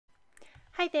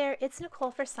Hi there, it's Nicole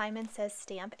for Simon Says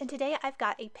Stamp, and today I've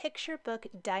got a picture book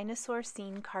dinosaur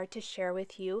scene card to share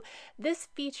with you. This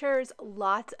features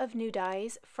lots of new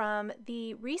dies from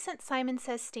the recent Simon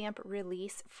Says Stamp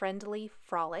release, Friendly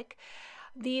Frolic.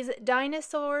 These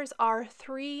dinosaurs are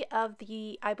 3 of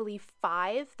the, I believe,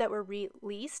 5 that were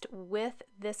released with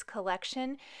this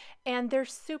collection, and they're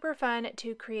super fun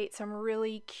to create some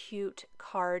really cute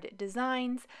card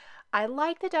designs. I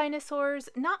like the dinosaurs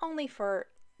not only for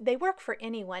they work for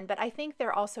anyone, but I think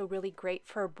they're also really great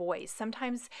for boys.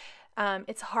 Sometimes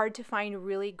it's hard to find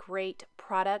really great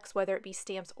products, whether it be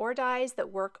stamps or dies,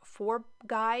 that work for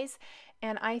guys,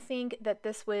 and I think that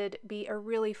this would be a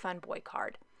really fun boy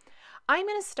card. I'm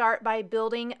going to start by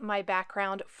building my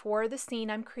background for the scene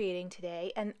I'm creating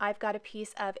today, and I've got a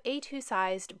piece of A2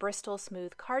 sized Bristol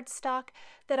Smooth cardstock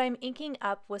that I'm inking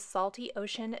up with Salty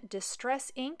Ocean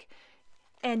Distress ink,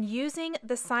 and using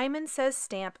the Simon Says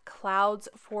Stamp Clouds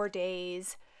for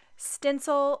Days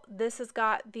stencil. This has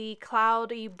got the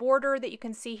cloudy border that you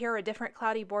can see here, a different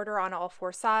cloudy border on all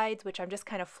 4 sides, which I'm just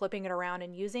kind of flipping it around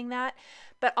and using that,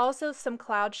 but also some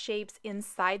cloud shapes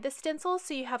inside the stencil,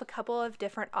 so you have a couple of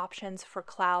different options for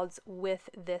clouds with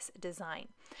this design.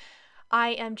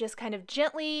 I am just kind of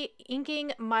gently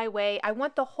inking my way. I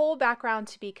want the whole background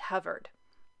to be covered.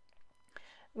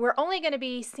 We're only going to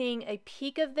be seeing a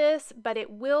peek of this, but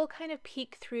it will kind of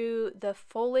peek through the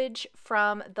foliage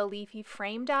from the Leafy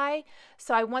frame die.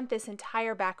 So I want this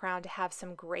entire background to have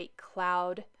some great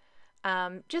cloud,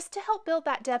 just to help build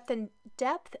that depth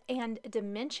and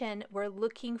dimension we're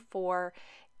looking for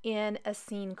in a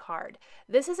scene card.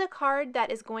 This is a card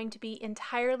that is going to be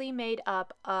entirely made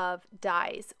up of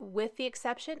dies, with the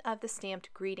exception of the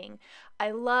stamped greeting.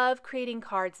 I love creating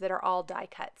cards that are all die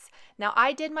cuts. Now,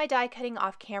 I did my die cutting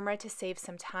off camera to save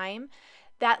some time.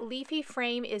 That Leafy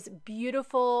frame is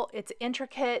beautiful, it's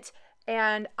intricate,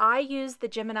 and I used the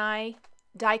Gemini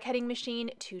die cutting machine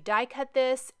to die cut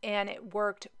this, and it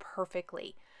worked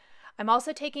perfectly. I'm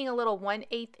also taking a little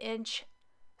 1/8 inch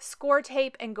score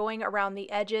tape and going around the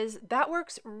edges. That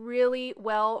works really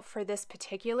well for this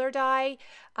particular die.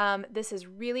 This is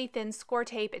really thin score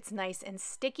tape. It's nice and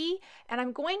sticky, and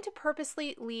I'm going to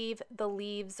purposely leave the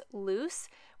leaves loose.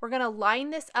 We're going to line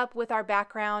this up with our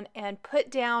background and put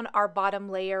down our bottom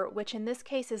layer, which in this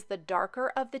case is the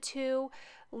darker of the 2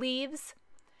 leaves.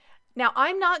 Now,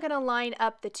 I'm not going to line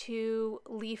up the 2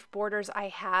 leaf borders I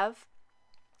have,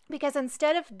 because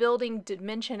instead of building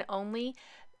dimension only,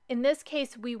 in this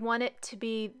case, we want it to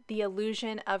be the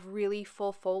illusion of really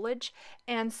full foliage,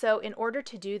 and so in order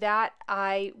to do that,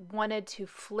 I wanted to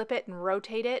flip it and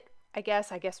rotate it. I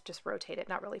guess just rotate it,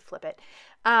 not really flip it,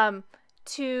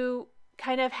 to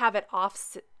kind of have it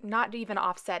off, not even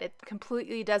offset. It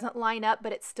completely doesn't line up,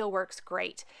 but it still works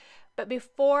great. But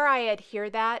before I adhere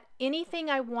that, anything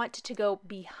I want to go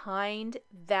behind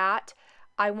that,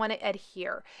 I want to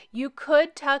adhere. You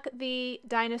could tuck the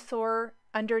dinosaur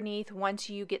underneath once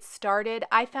you get started.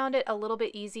 I found it a little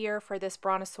bit easier for this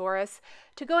Brontosaurus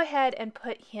to go ahead and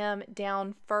put him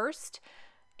down first,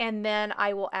 and then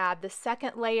I will add the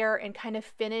second layer and kind of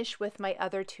finish with my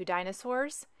other 2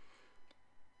 dinosaurs.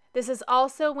 This is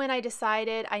also when I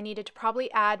decided I needed to probably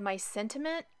add my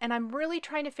sentiment, and I'm really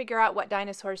trying to figure out what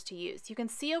dinosaurs to use. You can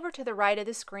see over to the right of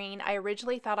the screen, I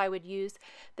originally thought I would use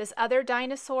this other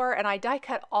dinosaur, and I die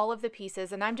cut all of the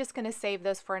pieces, and I'm just going to save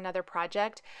those for another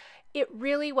project. It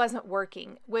really wasn't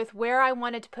working with where I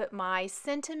wanted to put my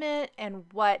sentiment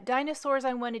and what dinosaurs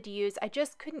I wanted to use. I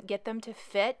just couldn't get them to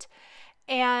fit,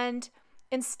 and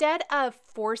instead of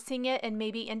forcing it and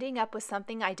maybe ending up with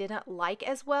something I didn't like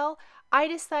as well, I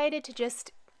decided to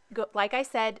just go, like I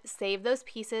said, save those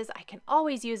pieces. I can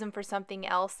always use them for something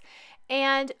else,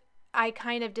 and I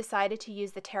kind of decided to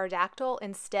use the pterodactyl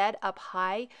instead up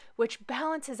high, which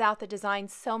balances out the design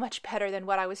so much better than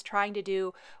what I was trying to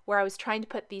do, where I was trying to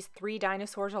put these 3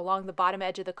 dinosaurs along the bottom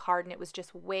edge of the card, and it was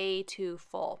just way too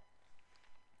full.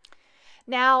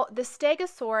 Now, the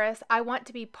Stegosaurus, I want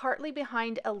to be partly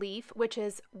behind a leaf, which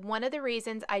is one of the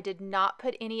reasons I did not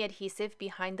put any adhesive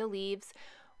behind the leaves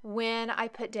when I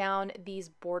put down these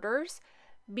borders,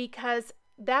 because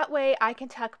that way I can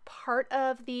tuck part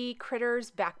of the critters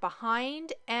back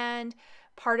behind and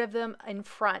part of them in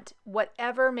front,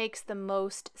 whatever makes the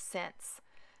most sense.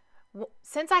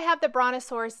 Since I have the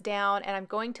Brontosaurus down and I'm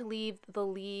going to leave the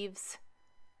leaves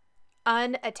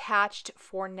unattached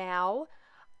for now,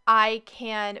 I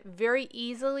can very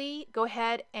easily go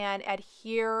ahead and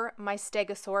adhere my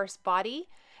Stegosaurus body,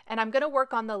 and I'm going to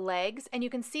work on the legs, and you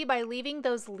can see by leaving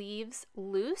those leaves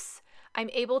loose,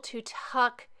 I'm able to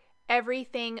tuck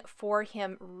everything for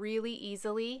him really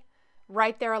easily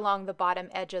right there along the bottom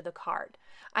edge of the card.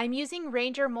 I'm using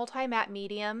Ranger Multi-Matte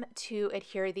Medium to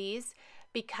adhere these.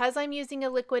 Because I'm using a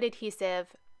liquid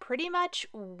adhesive, pretty much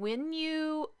when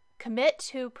you commit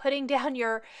to putting down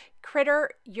your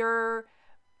critter, you're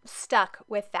stuck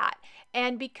with that.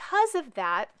 And because of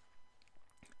that,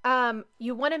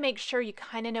 you want to make sure you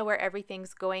kind of know where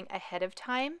everything's going ahead of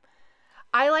time.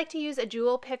 I like to use a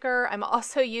jewel picker. I'm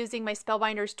also using my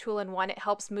Spellbinders Tool-in-One. It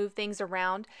helps move things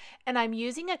around. And I'm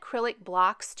using acrylic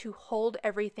blocks to hold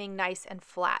everything nice and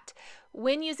flat.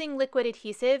 When using liquid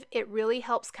adhesive, it really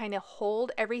helps kind of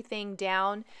hold everything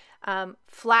down,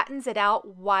 flattens it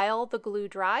out while the glue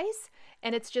dries.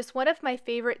 And it's just one of my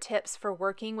favorite tips for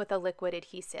working with a liquid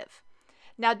adhesive.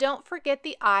 Now don't forget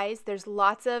the eyes. There's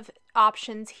lots of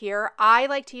options here. I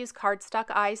like to use cardstock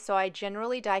eyes, so I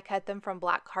generally die cut them from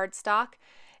black cardstock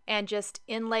and just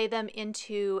inlay them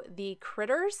into the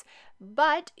critters.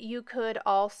 But you could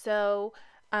also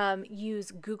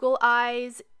use Google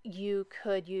eyes. You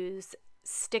could use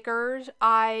stickers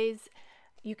eyes.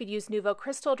 You could use Nuvo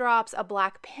crystal drops, a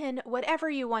black pin, whatever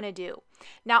you want to do.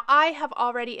 Now I have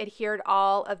already adhered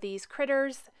all of these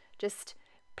critters, just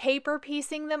paper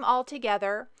piecing them all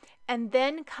together, and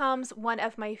then comes one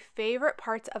of my favorite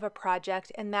parts of a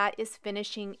project, and that is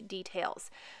finishing details.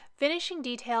 Finishing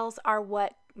details are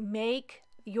what make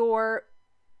your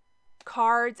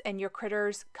cards and your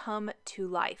critters come to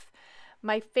life.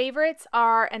 My favorites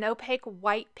are an opaque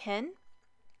white pen,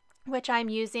 which I'm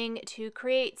using to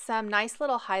create some nice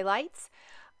little highlights.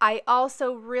 I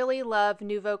also really love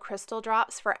Nuvo crystal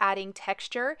drops for adding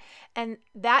texture, and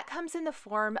that comes in the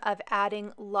form of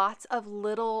adding lots of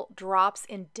little drops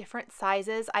in different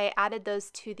sizes. I added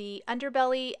those to the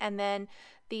underbelly and then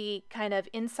the kind of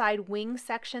inside wing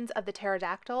sections of the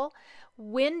pterodactyl.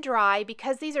 When dry,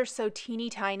 because these are so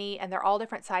teeny tiny and they're all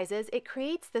different sizes, it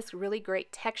creates this really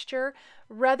great texture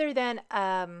rather than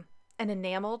an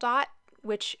enamel dot,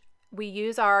 which we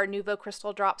use our Nuvo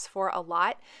crystal drops for a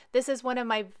lot. This is one of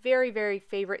my very, very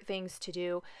favorite things to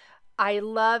do. I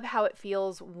love how it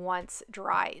feels once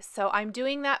dry. So I'm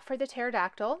doing that for the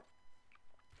pterodactyl.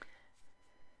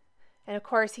 And of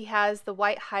course he has the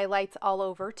white highlights all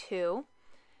over too.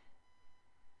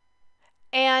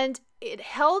 And it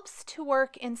helps to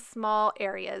work in small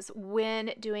areas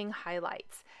when doing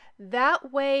highlights.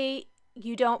 That way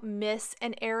you don't miss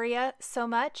an area so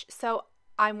much. So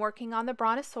I'm working on the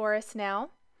Brontosaurus now.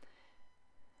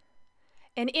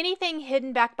 And anything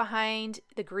hidden back behind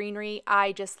the greenery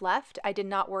I just left, I did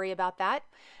not worry about that.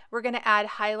 We're going to add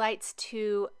highlights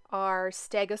to our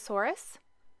Stegosaurus.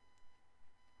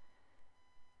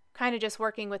 Kind of just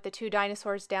working with the two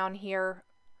dinosaurs down here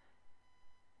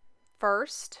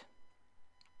first.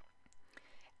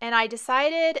 And I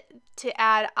decided to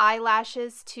add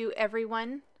eyelashes to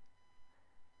everyone.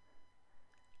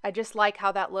 I just like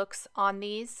how that looks on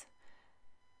these.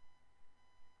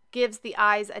 Gives the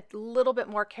eyes a little bit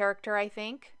more character, I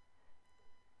think,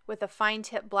 with a fine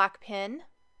tip black pen.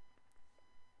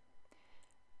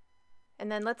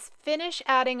 And then let's finish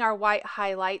adding our white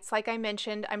highlights. Like I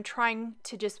mentioned, I'm trying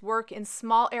to just work in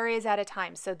small areas at a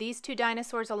time. So these two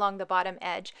dinosaurs along the bottom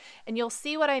edge. And you'll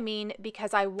see what I mean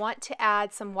because I want to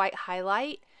add some white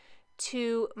highlight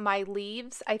to my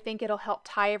leaves. I think it'll help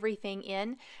tie everything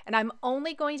in, and I'm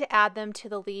only going to add them to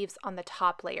the leaves on the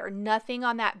top layer, nothing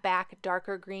on that back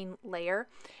darker green layer.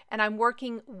 And I'm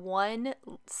working one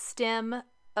stem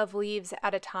of leaves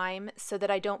at a time so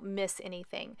that I don't miss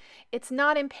anything. It's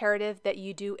not imperative that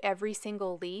you do every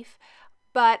single leaf,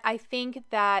 but I think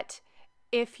that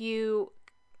if you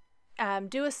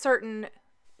do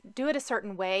it a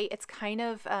certain way, it's kind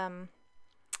of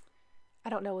I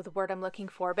don't know the word I'm looking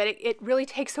for, but it really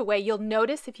takes away. You'll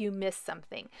notice if you miss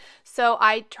something. So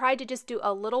I tried to just do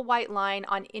a little white line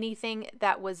on anything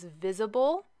that was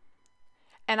visible.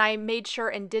 And I made sure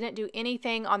and didn't do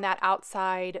anything on that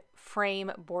outside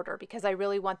frame border because I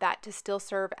really want that to still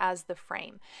serve as the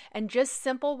frame. And just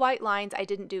simple white lines. I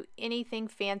didn't do anything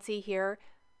fancy here.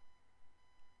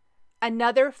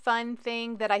 Another fun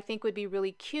thing that I think would be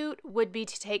really cute would be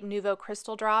to take Nuvo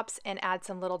crystal drops and add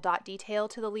some little dot detail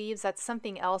to the leaves. That's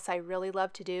something else I really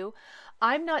love to do.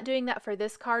 I'm not doing that for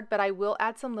this card, but I will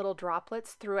add some little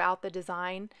droplets throughout the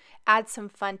design, add some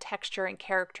fun texture and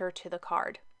character to the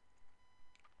card.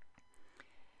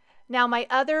 Now my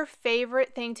other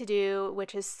favorite thing to do,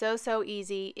 which is so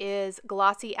easy, is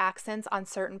glossy accents on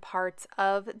certain parts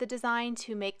of the design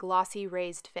to make glossy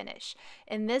raised finish.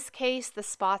 In this case, the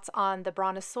spots on the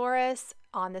Brontosaurus,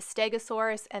 on the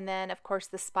Stegosaurus, and then of course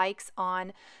the spikes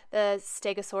on the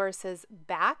Stegosaurus's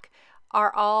back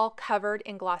are all covered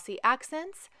in glossy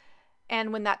accents.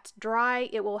 and when that's dry,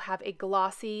 it will have a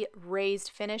glossy raised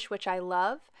finish, which I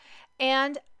love.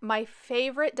 And my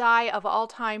favorite die of all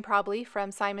time, probably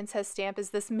from Simon Says Stamp,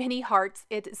 is this Mini Hearts.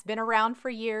 It's been around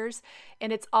for years,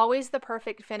 and it's always the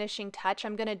perfect finishing touch.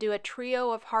 I'm going to do a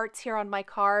trio of hearts here on my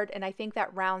card, and I think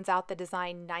that rounds out the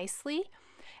design nicely.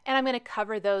 And I'm going to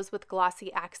cover those with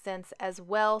glossy accents as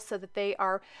well, so that they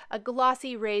are a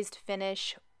glossy raised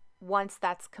finish once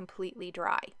that's completely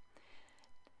dry.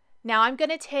 Now I'm going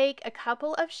to take a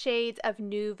couple of shades of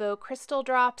Nuvo Crystal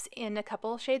Drops in a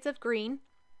couple of shades of green.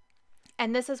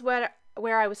 And this is where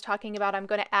I was talking about. I'm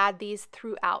going to add these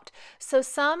throughout. So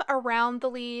some around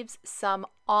the leaves, some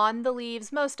on the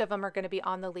leaves. Most of them are going to be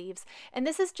on the leaves. And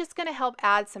this is just going to help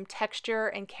add some texture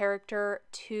and character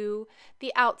to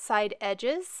the outside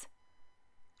edges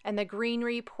and the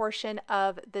greenery portion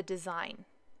of the design.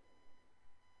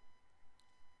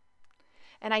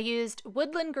 And I used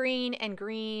Woodland Green and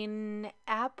Green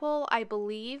Apple, I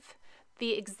believe.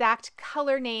 The exact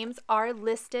color names are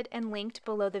listed and linked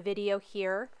below the video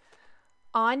here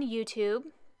on YouTube.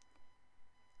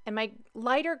 And my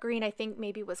lighter green, I think,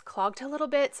 maybe was clogged a little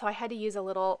bit, so I had to use a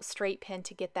little straight pen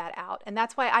to get that out. And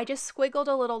that's why I just squiggled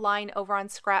a little line over on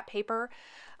scrap paper.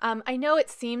 I know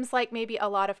it seems like maybe a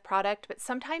lot of product, but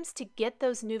sometimes to get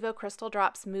those Nuvo Crystal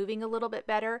Drops moving a little bit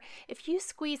better, if you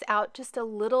squeeze out just a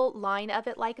little line of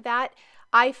it like that,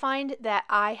 I find that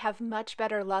I have much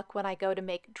better luck when I go to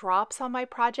make drops on my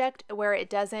project, where it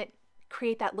doesn't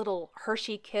create that little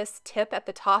Hershey Kiss tip at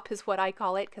the top, is what I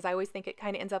call it, because I always think it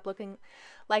kind of ends up looking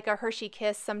like a Hershey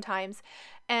Kiss sometimes,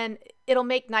 and it'll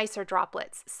make nicer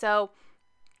droplets. So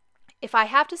if I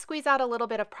have to squeeze out a little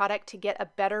bit of product to get a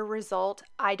better result,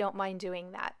 I don't mind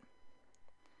doing that.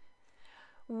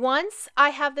 Once I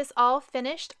have this all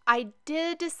finished, I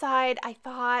did decide, I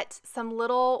thought some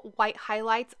little white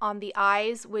highlights on the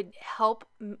eyes would help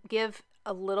give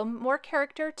a little more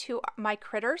character to my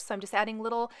critter. So I'm just adding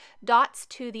little dots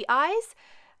to the eyes.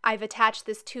 I've attached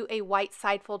this to a white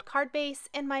side fold card base,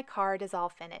 and my card is all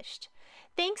finished.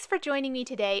 Thanks for joining me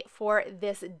today for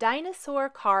this dinosaur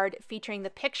card featuring the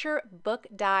picture book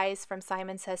dies from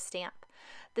Simon Says Stamp.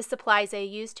 The supplies I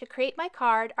used to create my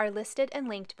card are listed and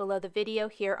linked below the video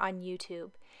here on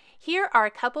YouTube. Here are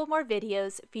a couple more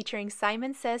videos featuring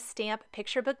Simon Says Stamp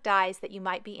picture book dies that you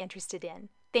might be interested in.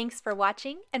 Thanks for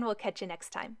watching, and we'll catch you next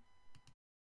time.